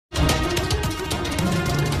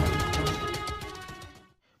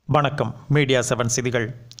வணக்கம். மீடியா 7 செய்திகள்.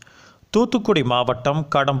 தூத்துக்குடி மாவட்டம்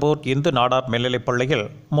கடம்பூர் இந்து நாடார் மேல்நிலைப்பள்ளியில்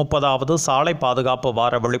 30வது சாலை பாதுகாப்பு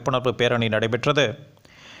வார விழிப்புணர்வு பேரணி நடைபெற்றது.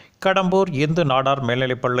 கடம்பூர் இந்து நாடார்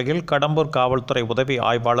மேல்நிலைப்பள்ளியில் கடம்பூர் காவல்துறை உதவி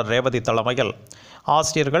ஆய்வாளர் ரேவதி தலைமையில்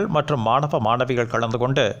ஆசிரியர்கள் மற்றும் மாணவ மாணவிகள் கலந்து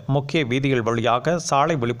கொண்டு முக்கிய வீதிகள் வழியாக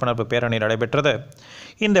சாலை விழிப்புணர்வு பேரணி நடைபெற்றது.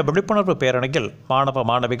 இந்த விழிப்புணர்வு பேரணியில் மாணவ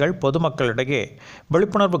மாணவிகள் பொதுமக்களிடையே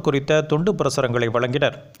விழிப்புணர்வு குறித்த துண்டு பிரசுரங்களை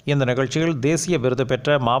வழங்கினர். இந்த நிகழ்ச்சியில் தேசிய விருது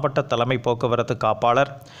பெற்ற மாவட்ட தலைமை போக்குவரத்து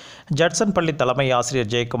காப்பாளர், ஜட்சன் பள்ளி தலைமை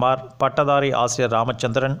ஆசிரியர் ஜெயக்குமார், பட்டதாரி ஆசிரியர்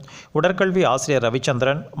ராமச்சந்திரன், உடற்கல்வி ஆசிரியர்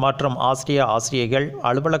ரவிச்சந்திரன் மற்றும் ஆசிரியைகள்,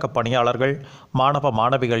 அலுவலக பணியாளர்கள், மாணவ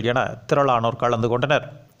மாணவிகள் என திரளானோர் கலந்து கொண்டனர்.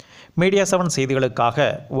 மீடியா 7 செய்திகளுக்காக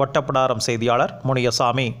ஒட்டப்பிடாரம் செய்தியாளர்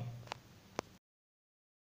முனியசாமி.